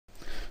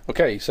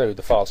Okay, so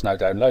the file's now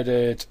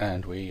downloaded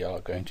and we are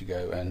going to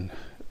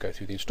go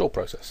through the install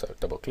process. So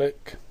double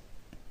click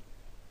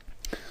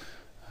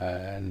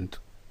and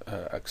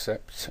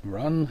accept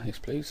run, yes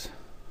please.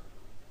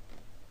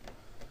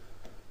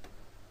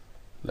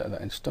 Let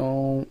that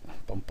install.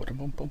 Bum, bum,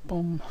 bum, bum,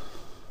 bum.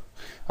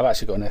 I've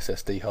actually got an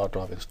SSD hard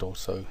drive installed,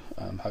 so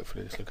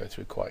hopefully this will go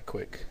through quite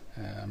quick.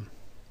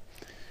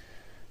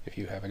 If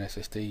you have an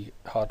SSD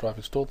hard drive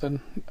installed,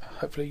 then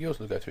hopefully yours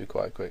will go through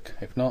quite quick.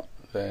 If not,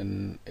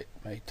 then it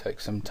may take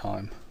some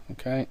time.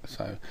 Okay,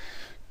 so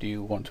do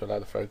you want to allow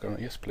the program?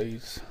 Yes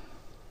please.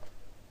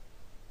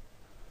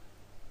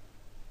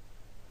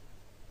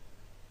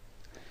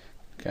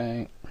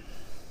 Okay,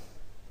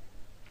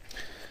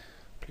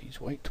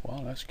 please wait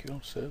while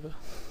SQL Server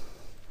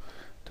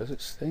does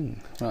its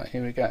thing. Right,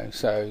 here we go.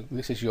 So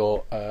this is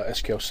your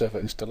SQL Server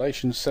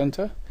Installation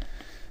Center.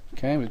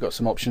 Okay, we've got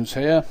some options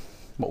here.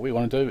 What we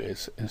want to do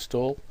is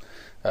install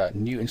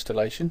new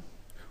installation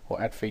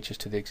or add features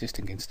to the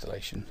existing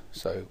installation.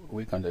 So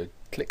we're going to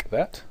click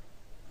that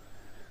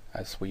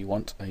as we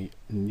want a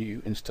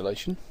new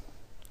installation,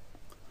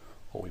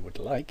 or we would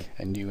like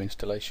a new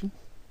installation.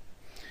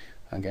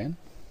 Again,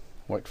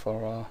 wait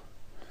for our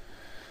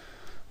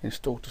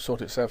install to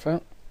sort itself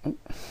out. Oh.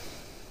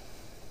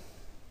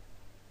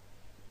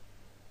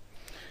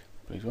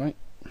 Please wait.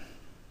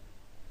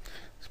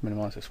 Let's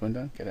minimize this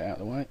window, get it out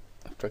of the way.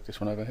 Let's drag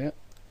this one over here.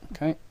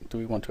 Okay, do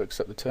we want to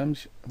accept the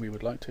terms? We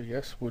would like to,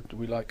 yes. Would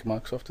we like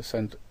Microsoft to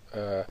send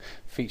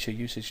feature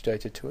usage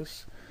data to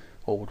us?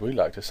 Or would we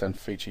like to send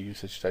feature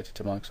usage data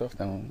to Microsoft?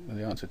 Then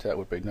the answer to that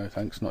would be no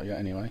thanks, not yet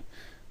anyway.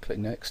 Click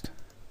next.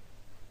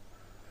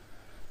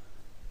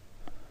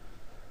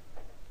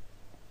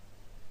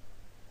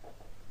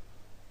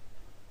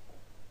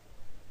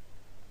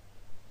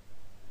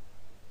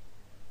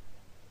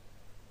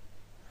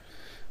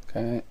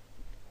 Okay.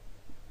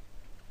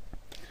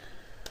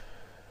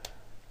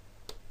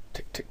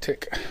 Tick, tick,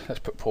 tick. Let's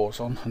put pause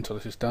on until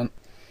this is done.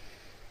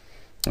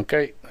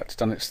 Okay, that's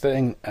done its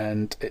thing,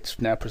 and it's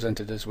now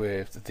presented us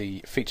with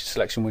the feature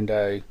selection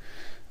window.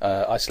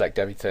 I select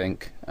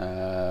everything.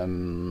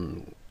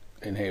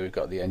 In here we've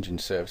got the engine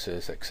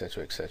services,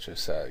 etc., etc.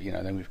 So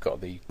then we've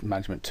got the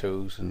management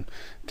tools and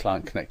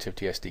client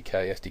connectivity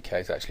SDK.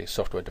 SDK is actually a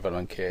software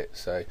development kit,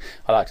 so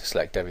I like to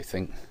select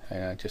everything,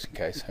 just in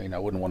case. I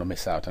wouldn't want to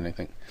miss out on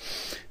anything.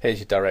 Here's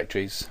your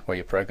directories where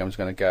your program is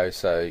going to go,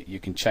 so you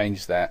can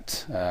change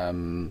that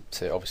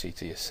to obviously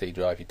to your C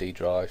drive, your D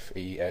drive,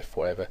 E, F,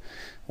 whatever,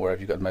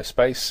 wherever you've got the most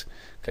space.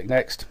 Click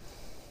next.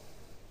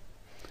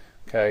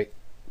 Okay,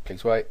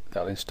 please wait.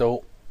 That'll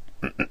install.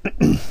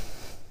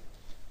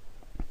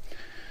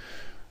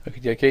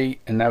 Okie dokie,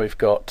 and now we've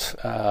got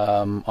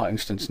our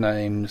instance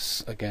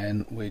names.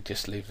 Again, we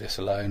just leave this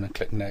alone and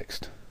click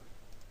next.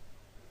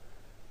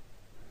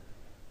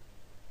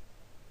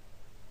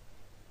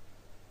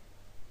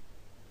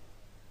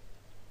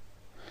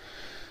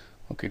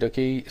 Okie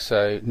dokie,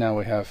 so now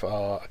we have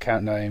our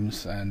account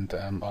names and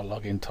our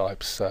login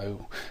types,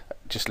 so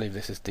just leave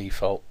this as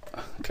default.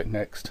 Click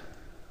next.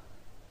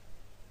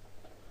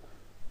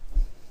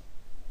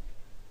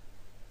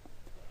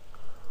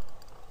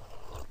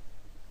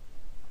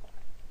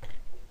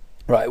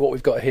 Right, what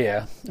we've got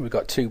here, we've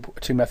got two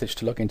methods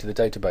to log into the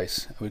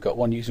database. We've got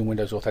one using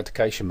Windows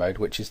authentication mode,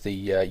 which is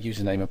the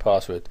username and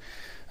password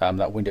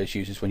that Windows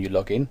uses when you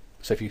log in.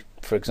 So if you,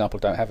 for example,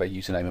 don't have a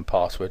username and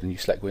password and you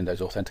select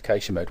Windows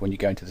authentication mode, when you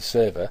go into the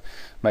server,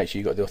 make sure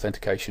you've got the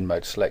authentication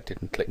mode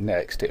selected and click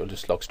next. It will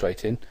just log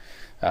straight in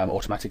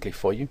automatically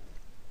for you.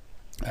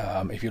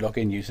 If you log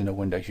in using a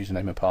Windows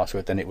username and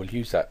password, then it will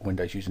use that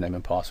Windows username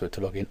and password to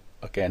log in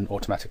again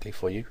automatically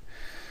for you.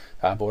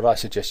 But what I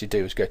suggest you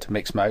do is go to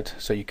mix mode,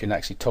 so you can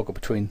actually toggle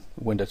between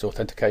Windows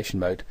authentication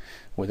mode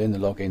within the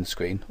login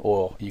screen,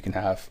 or you can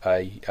have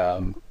a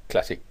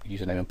classic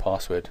username and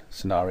password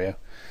scenario.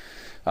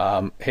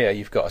 Here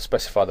you've got to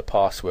specify the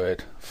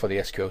password for the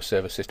SQL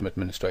Server System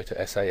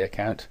Administrator SA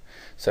account.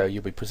 So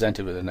you'll be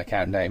presented with an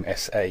account name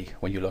SA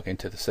when you log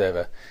into the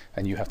server,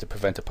 and you have to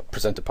present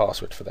a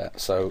password for that.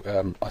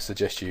 So I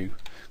suggest you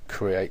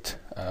create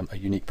a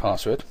unique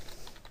password.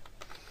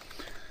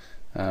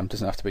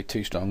 Doesn't have to be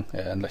too strong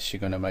unless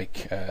you're going to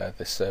make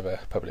this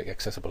server public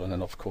accessible, and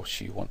then of course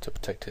you want to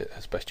protect it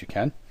as best you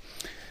can.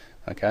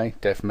 Okay,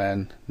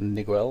 devman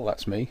Niguel,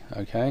 that's me.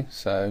 Okay,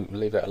 so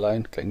leave that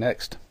alone, click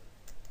next.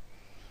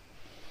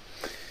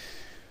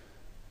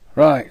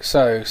 Right,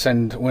 so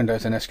send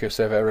Windows and SQL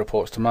Server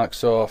reports to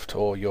Microsoft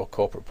or your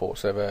corporate report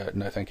server.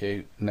 No thank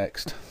you,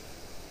 next.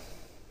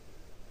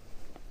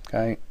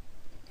 Okay.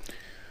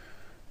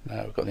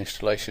 Now we've got the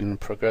installation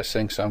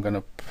progressing, so I'm going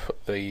to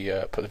put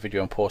the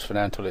video on pause for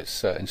now until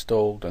it's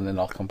installed, and then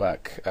I'll come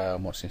back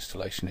once the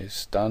installation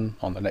is done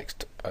on the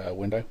next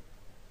window.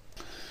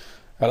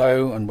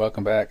 Hello and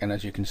welcome back, and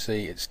as you can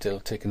see it's still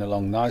ticking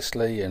along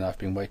nicely, and I've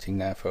been waiting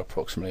now for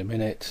approximately a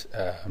minute,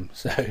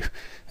 so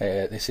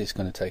this is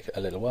going to take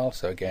a little while,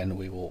 so again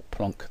we will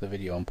plonk the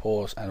video on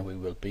pause and we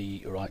will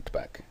be right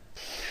back.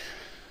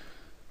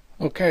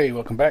 Okay,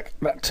 welcome back.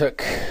 That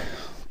took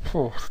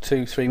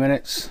 2-3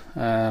 minutes.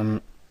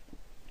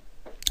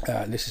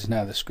 This is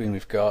now the screen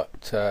we've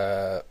got.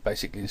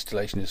 Basically,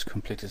 installation is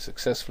completed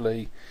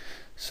successfully,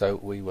 so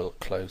we will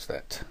close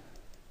that.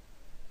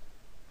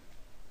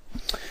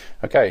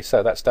 Okay,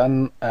 so that's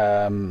done.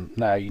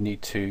 Now you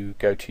need to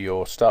go to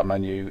your Start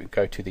menu,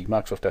 go to the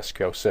Microsoft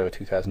SQL Server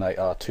 2008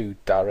 R2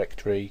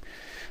 directory,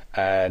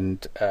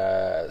 and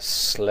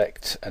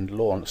select and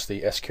launch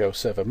the SQL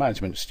Server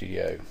Management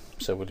Studio.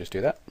 So we'll just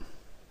do that.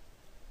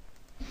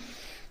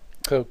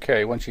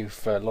 Okay, once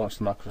you've launched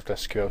the Microsoft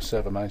SQL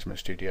Server Management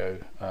Studio,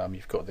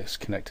 you've got this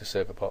connector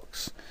server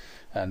box,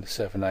 and the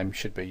server name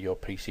should be your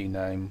PC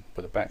name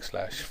with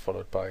a /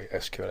 followed by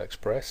SQL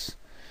Express,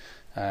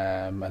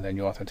 and then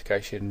your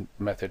authentication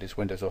method is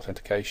Windows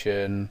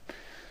Authentication.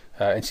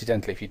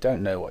 Incidentally, if you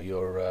don't know what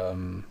your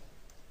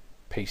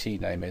PC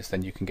name is,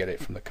 then you can get it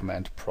from the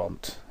command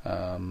prompt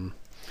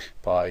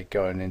by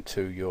going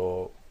into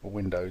your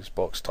Windows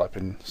box,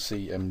 typing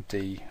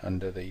CMD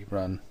under the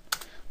Run,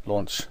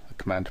 launch the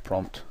command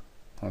prompt,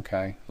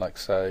 okay, like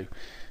so,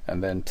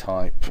 and then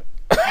type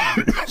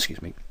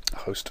excuse me,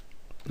 host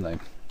name,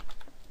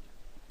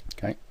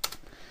 okay,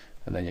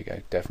 and then you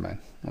go devman,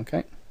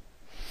 okay.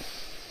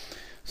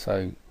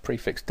 So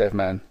prefix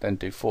devman, then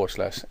do /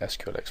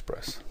 SQL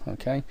Express.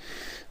 Okay.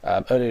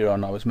 Earlier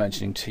on, I was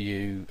mentioning to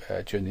you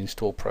during the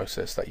install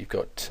process that you've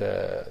got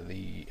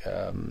the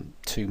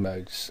two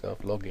modes of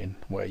login,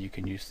 where you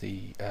can use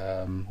the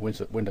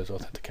Windows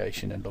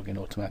authentication and log in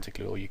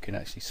automatically, or you can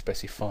actually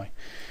specify.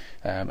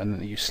 And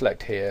then you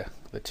select here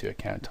the two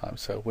account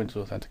types, so Windows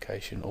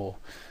authentication or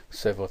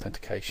server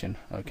authentication.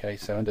 Okay.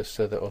 So under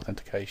server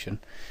authentication,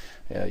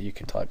 you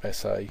can type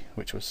SA,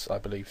 which was, I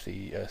believe,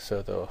 the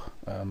server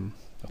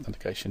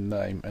authentication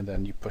name, and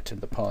then you put in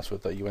the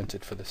password that you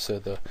entered for the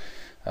server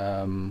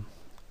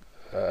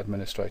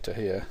administrator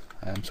here,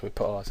 so we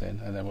put ours in,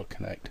 and then we'll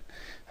connect,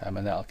 and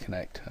that'll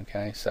connect.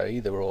 Okay, so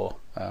either or.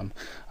 I'm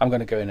going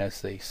to go in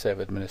as the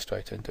server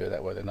administrator and do it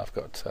that way, then I've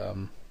got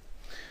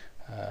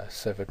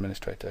server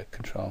administrator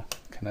control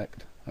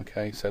connect.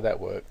 Okay, so that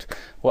worked.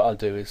 What I'll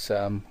do is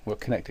we'll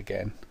connect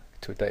again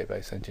to a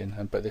database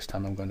engine, but this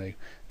time I'm going to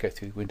go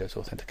through Windows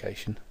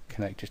authentication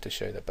connect just to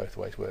show that both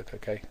ways work.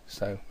 Okay,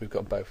 so we've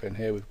got both in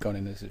here. We've gone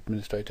in as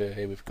administrator,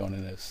 here we've gone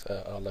in as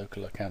our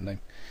local account name.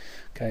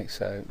 Okay,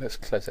 so let's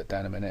close that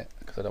down a minute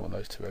because I don't want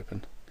those two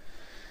open,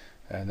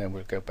 and then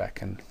we'll go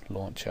back and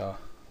launch our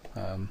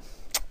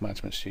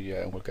Management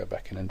Studio, and we'll go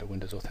back in under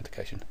Windows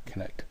authentication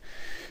connect.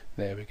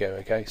 There we go.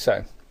 Okay,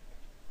 so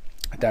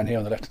down here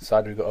on the left hand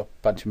side we've got a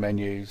bunch of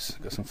menus,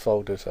 got some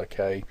folders.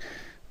 Okay,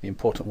 the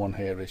important one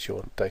here is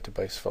your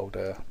database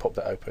folder. Pop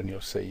that open,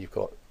 you'll see you've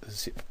got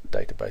zip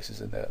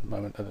databases in there at the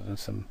moment, other than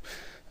some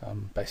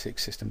basic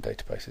system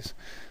databases.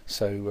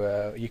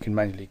 So you can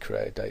manually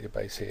create a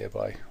database here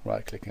by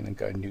right clicking and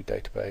going new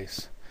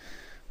database.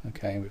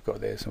 Okay, we've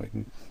got this, and we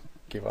can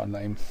give our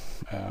name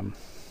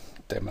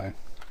demo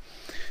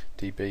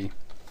DB.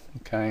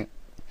 Okay,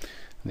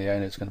 and the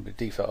owner is going to be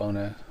default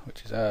owner,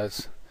 which is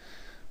ours.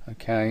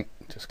 Okay,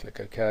 just click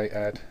OK,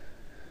 add,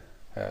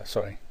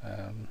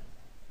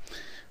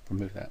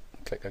 remove that,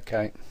 click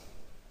OK.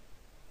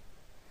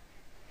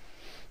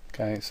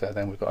 Okay, so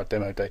then we've got our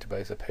demo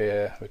database up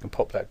here. We can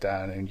pop that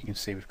down, and you can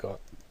see we've got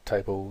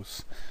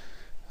tables,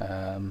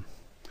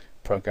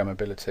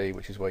 programmability,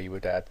 which is where you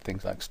would add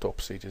things like store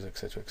procedures,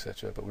 etc.,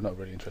 etc., but we're not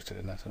really interested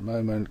in that at the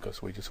moment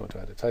because we just want to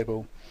add a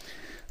table.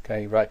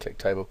 Okay, right click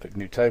table, click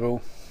new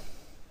table.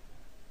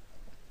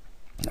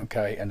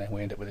 Okay, and then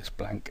we end up with this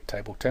blank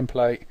table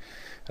template,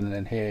 and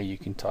then here you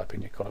can type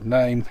in your column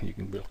name.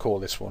 We'll call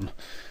this one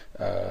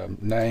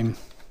name,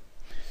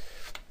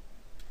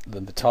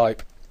 then the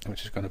type,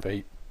 which is going to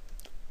be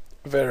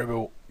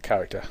variable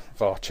character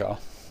varchar,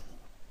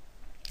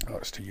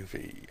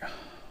 UV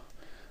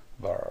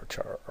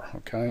varchar.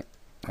 Okay,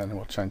 and then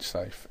we'll change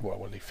safe. Well,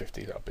 we'll leave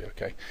 50. That'll be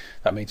okay.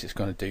 That means it's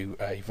going to do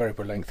a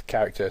variable length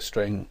character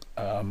string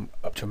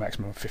up to a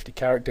maximum of 50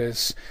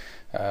 characters.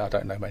 I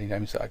don't know many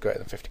names that are greater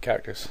than 50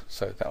 characters,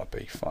 so that'll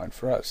be fine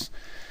for us.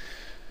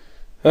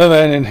 And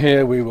then in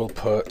here we will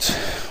put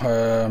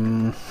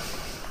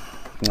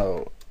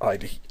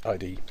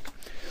ID.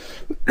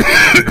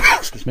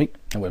 Excuse me,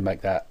 and we'll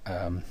make that.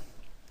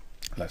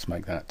 Let's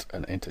make that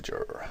an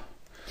integer.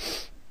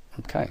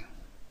 Okay.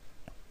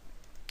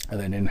 And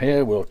then in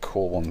here we'll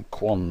call one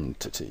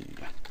quantity,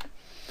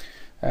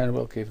 and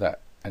we'll give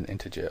that an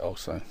integer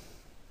also.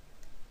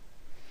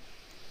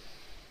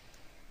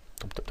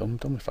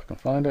 If I can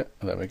find it.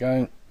 There we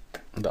go.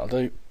 That'll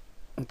do.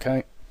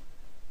 Okay.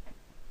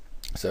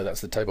 So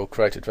that's the table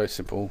created, very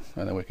simple,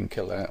 and then we can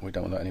kill that. We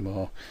don't want that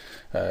anymore.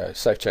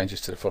 Save changes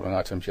to the following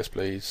items, yes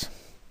please.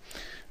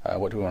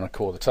 What do we want to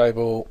call the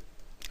table?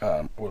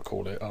 We'll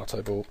call it our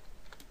table.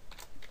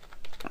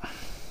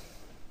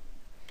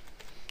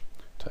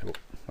 Table.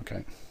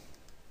 Okay.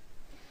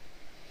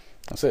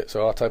 That's it.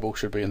 So our table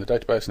should be in the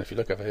database, and if you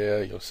look over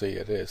here, you'll see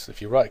it is.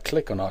 If you right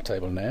click on our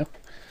table now,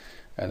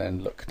 and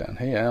then look down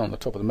here on the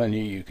top of the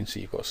menu, you can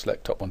see you've got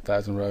select top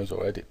 1000 rows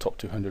or edit top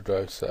 200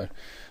 rows. So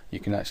you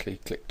can actually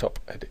click top,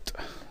 edit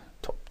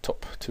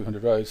top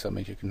 200 rows. That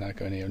means you can now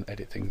go in here and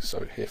edit things.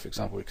 So here, for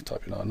example, we can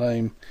type in our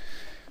name,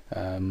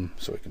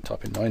 So we can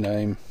type in my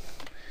name,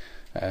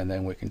 and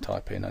then we can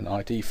type in an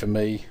ID for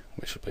me,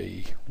 which will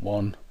be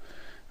 1,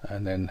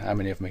 and then how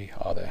many of me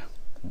are there?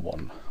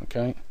 1.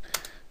 Okay,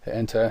 hit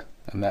enter,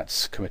 and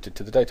that's committed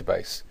to the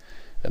database.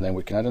 And then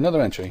we can add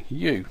another entry,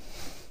 you,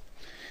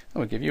 and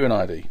we'll give you an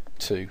ID,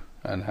 2,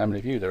 and how many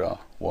of you there are?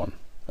 1.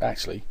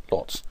 Actually,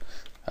 lots,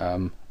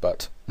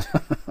 but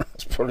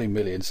it's probably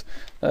millions.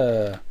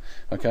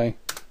 Okay,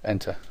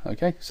 enter.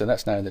 Okay, so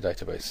that's now in the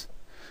database.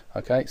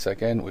 Okay, so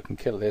again we can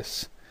kill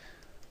this.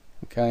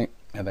 Okay,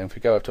 and then if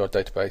we go up to our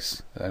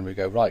database, then we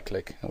go right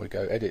click and we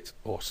go edit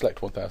or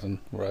select 1000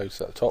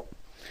 rows at the top.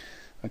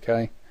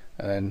 Okay,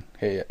 and then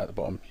here at the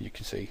bottom you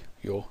can see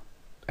your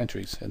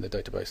entries in the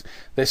database.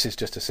 This is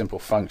just a simple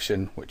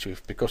function which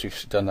because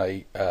we've done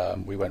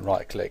we went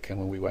right click, and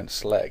when we went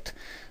select,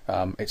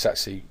 it's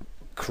actually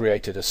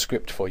created a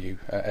script for you,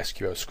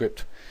 SQL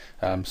script.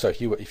 So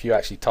if you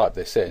actually type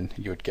this in,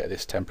 you would get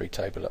this temporary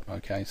table up.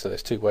 Okay, so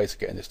there's two ways of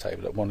getting this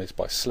table up. One is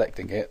by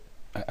selecting it,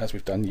 as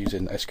we've done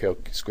using SQL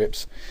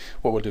scripts.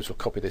 What we'll do is we'll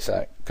copy this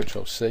out,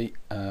 Control C,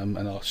 and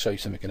I'll show you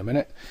something in a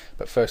minute.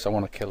 But first I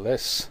want to kill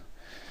this,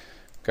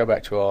 go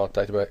back to our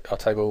database, our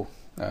table,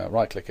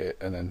 right click it,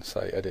 and then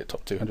say edit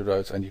top 200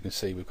 rows, and you can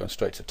see we've gone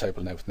straight to the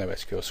table now with no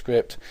SQL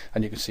script,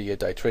 and you can see your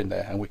data in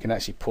there, and we can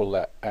actually pull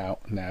that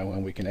out now,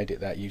 and we can edit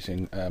that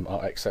using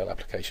our Excel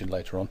application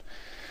later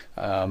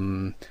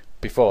on.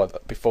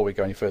 Before we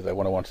go any further,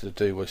 what I wanted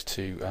to do was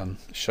to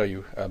show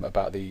you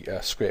about the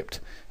script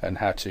and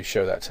how to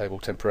show that table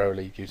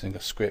temporarily using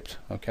a script.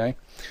 Okay,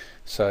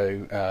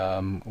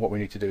 so what we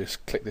need to do is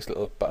click this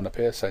little button up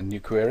here, say new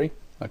query.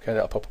 Okay,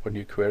 that'll pop up a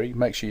new query.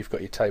 Make sure you've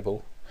got your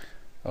table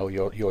or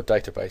your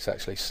database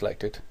actually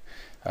selected,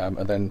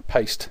 and then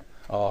paste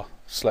our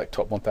select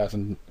top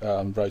 1000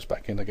 rows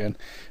back in again,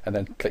 and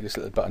then click this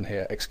little button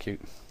here, execute.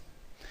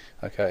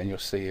 Okay, and you'll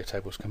see your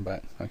tables come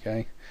back.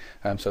 Okay,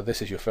 so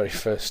this is your very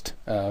first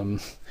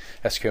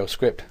SQL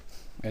script,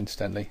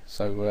 incidentally.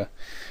 So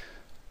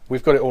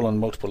we've got it all on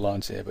multiple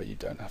lines here, but you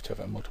don't have to have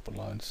it on multiple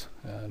lines.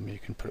 You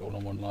can put it all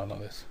on one line like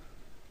this,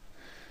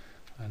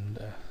 and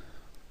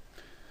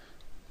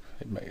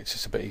it's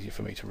just a bit easier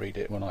for me to read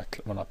it when I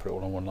put it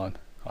all on one line,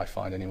 I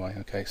find anyway.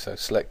 Okay, so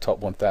select top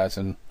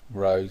 1000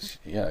 rows.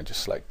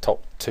 Just select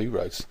top 2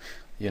 rows.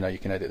 You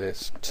can edit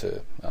this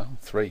to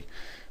 3.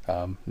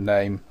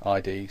 Name,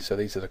 ID, so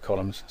these are the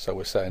columns. So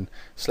we're saying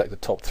select the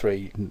top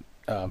 3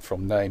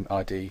 from name,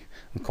 ID,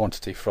 and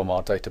quantity from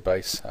our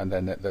database, and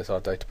then there's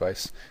our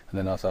database, and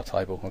then there's our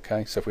table.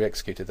 Okay, so if we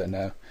executed that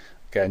now,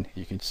 again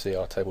you can see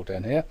our table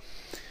down here.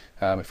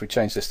 If we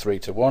change this 3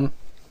 to 1,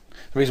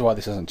 the reason why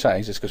this hasn't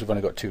changed is because we've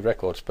only got 2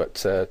 records, but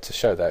to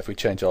show that, if we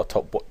change our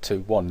top to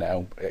 1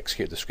 now,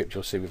 execute the script,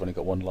 you'll see we've only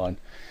got 1 line.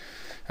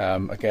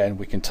 Again,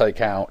 we can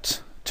take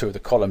out 2 of the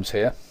columns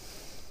here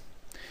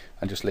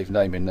and just leave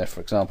name in there, for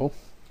example,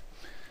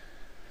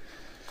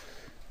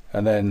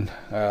 and then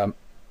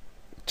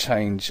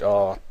change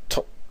our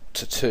top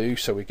to 2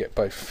 so we get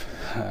both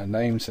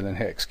names, and then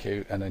hit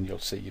execute, and then you'll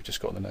see you've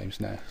just got the names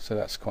now. So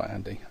that's quite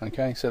handy.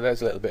 Okay, so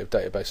there's a little bit of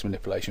database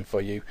manipulation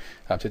for you.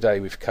 Today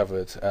we've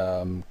covered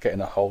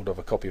getting a hold of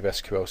a copy of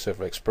SQL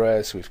Server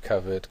Express, we've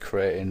covered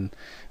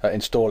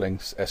installing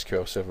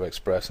SQL Server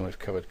Express, and we've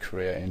covered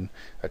creating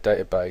a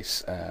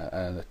database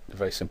and a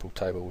very simple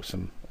table with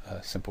some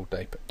simple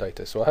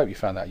data. So I hope you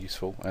found that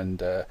useful, and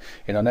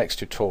in our next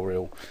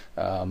tutorial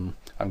I'm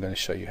going to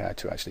show you how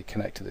to actually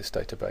connect to this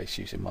database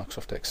using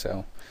Microsoft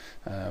Excel,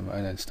 and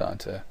then starting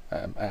to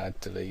add,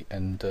 delete,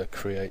 and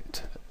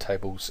create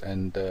tables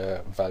and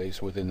values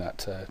within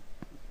that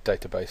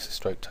database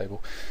stroke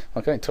table.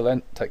 Okay, till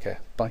then, take care,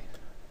 bye.